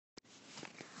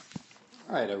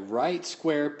All right, a right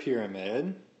square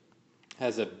pyramid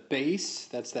has a base,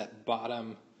 that's that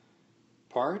bottom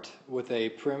part, with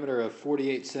a perimeter of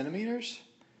 48 centimeters.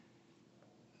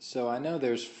 So I know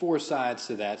there's 4 sides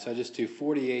to that, so I just do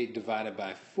 48 divided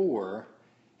by 4,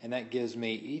 and that gives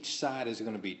me each side is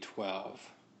going to be 12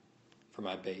 for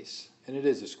my base. And it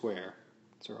is a square,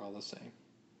 so they're all the same.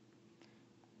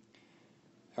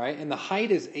 All right, and the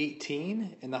height is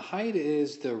 18, and the height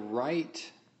is the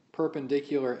right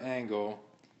perpendicular angle.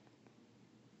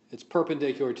 It's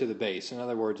perpendicular to the base. In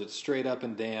other words, it's straight up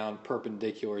and down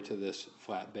perpendicular to this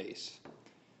flat base.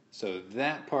 So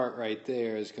that part right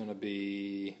there is going to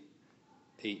be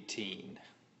 18.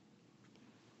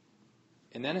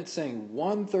 And then it's saying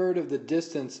 1/3 of the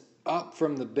distance up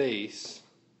from the base.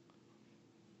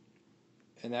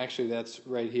 And actually that's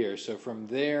right here. So from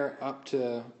there up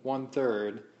to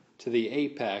 1/3 to the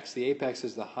apex. The apex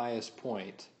is the highest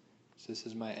point. So this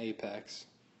is my apex.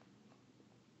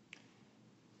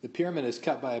 The pyramid is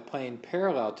cut by a plane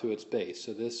parallel to its base.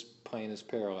 So this plane is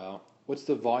parallel. What's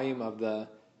the volume of the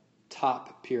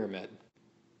top pyramid?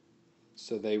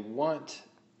 So they want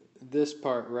this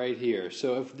part right here.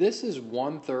 So if this is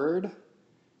 1/3,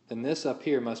 then this up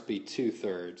here must be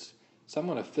 2/3. So I'm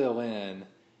going to fill in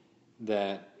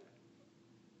that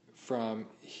from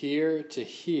here to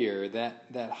here,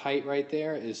 that height right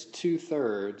there is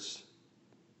 2/3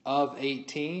 of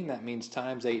 18. That means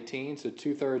times 18, so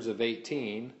 2/3 of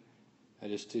 18. I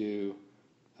just do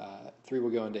 3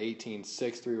 will go into 18,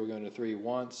 6, 3 will go into 3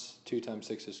 once, 2 times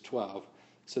 6 is 12.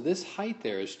 So this height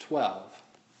there is 12.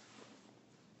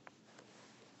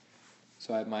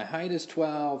 So my height is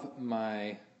 12,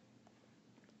 my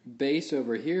base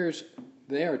over here is,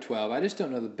 they are 12. I just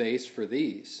don't know the base for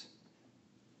these.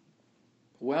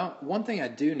 Well, one thing I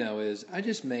do know is I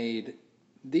just made,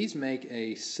 these make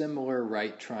a similar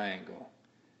right triangle.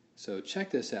 So check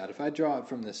this out. If I draw it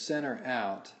from the center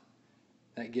out,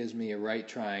 that gives me a right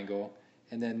triangle.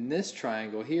 And then this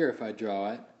triangle here, if I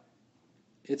draw it,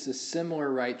 it's a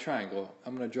similar right triangle.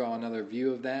 I'm going to draw another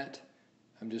view of that.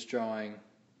 I'm just drawing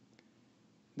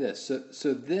this.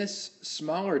 So this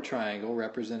smaller triangle,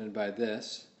 represented by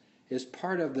this, is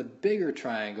part of the bigger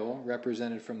triangle,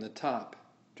 represented from the top,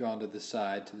 drawn to the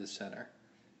side to the center.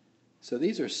 So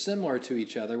these are similar to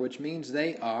each other, which means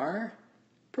they are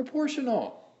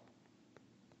proportional.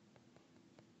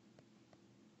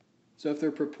 So if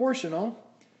they're proportional,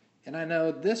 and I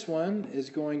know this one is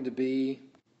going to be,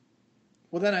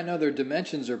 well, then I know their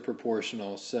dimensions are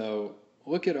proportional. So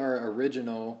look at our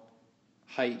original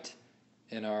height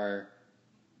in our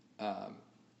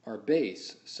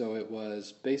base. So it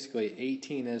was basically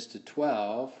 18 is to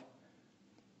 12,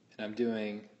 and I'm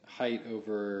doing height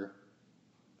over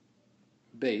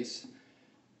base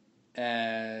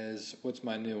as, what's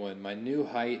my new one? My new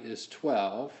height is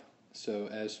 12, so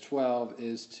as 12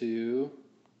 is to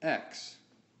x.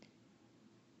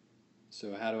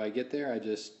 So how do I get there? I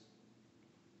just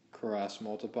cross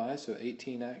multiply, so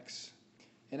 18x.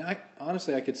 And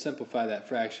honestly, I could simplify that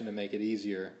fraction to make it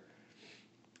easier.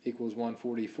 Equals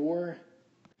 144.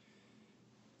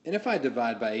 And if I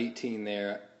divide by 18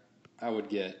 there, I would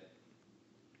get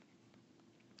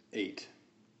 8.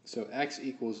 So x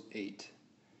equals 8.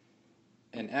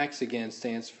 And x again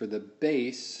stands for the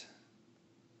base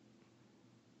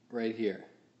right here.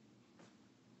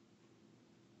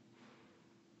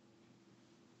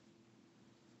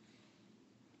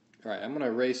 All right, I'm going to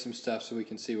erase some stuff so we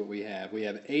can see what we have. We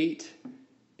have 8,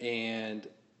 and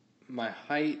my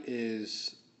height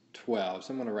is 12.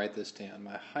 So I'm going to write this down.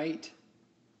 My height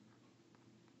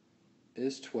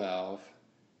is 12.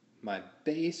 My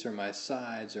base or my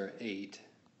sides are 8.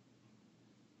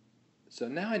 So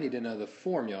now I need to know the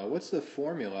formula. What's the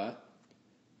formula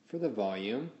for the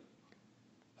volume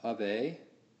of a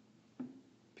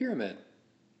pyramid?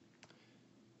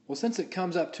 Well, since it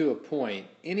comes up to a point,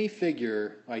 any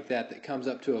figure like that comes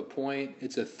up to a point,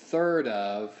 it's a third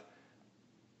of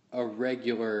a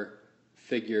regular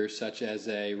figure such as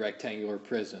a rectangular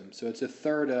prism. So it's a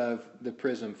third of the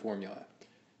prism formula.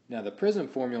 Now the prism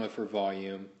formula for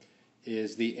volume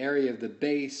is the area of the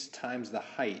base times the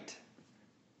height.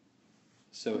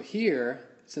 So here,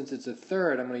 since it's a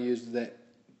third, I'm going to use that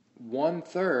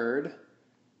 1/3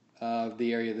 of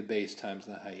the area of the base times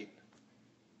the height.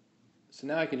 So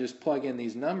now I can just plug in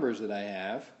these numbers that I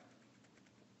have.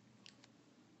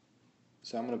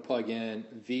 So I'm going to plug in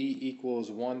V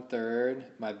equals 1/3.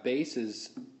 My base is,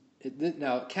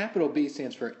 now capital B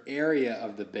stands for area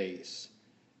of the base.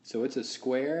 So it's a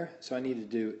square, so I need to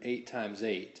do 8 times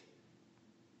 8,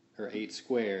 or 8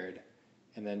 squared,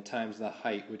 and then times the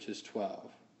height, which is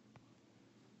 12.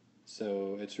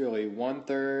 So it's really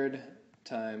 1/3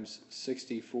 times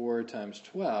 64 times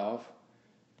 12.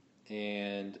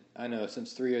 And I know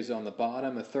since 3 is on the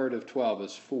bottom, a third of 12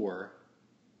 is 4.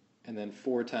 And then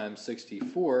 4 times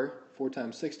 64, 4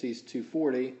 times 60 is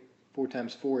 240. 4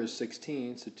 times 4 is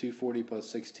 16, so 240 plus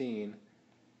 16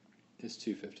 is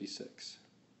 256.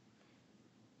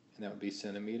 And that would be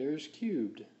centimeters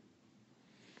cubed.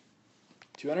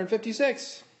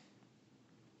 256.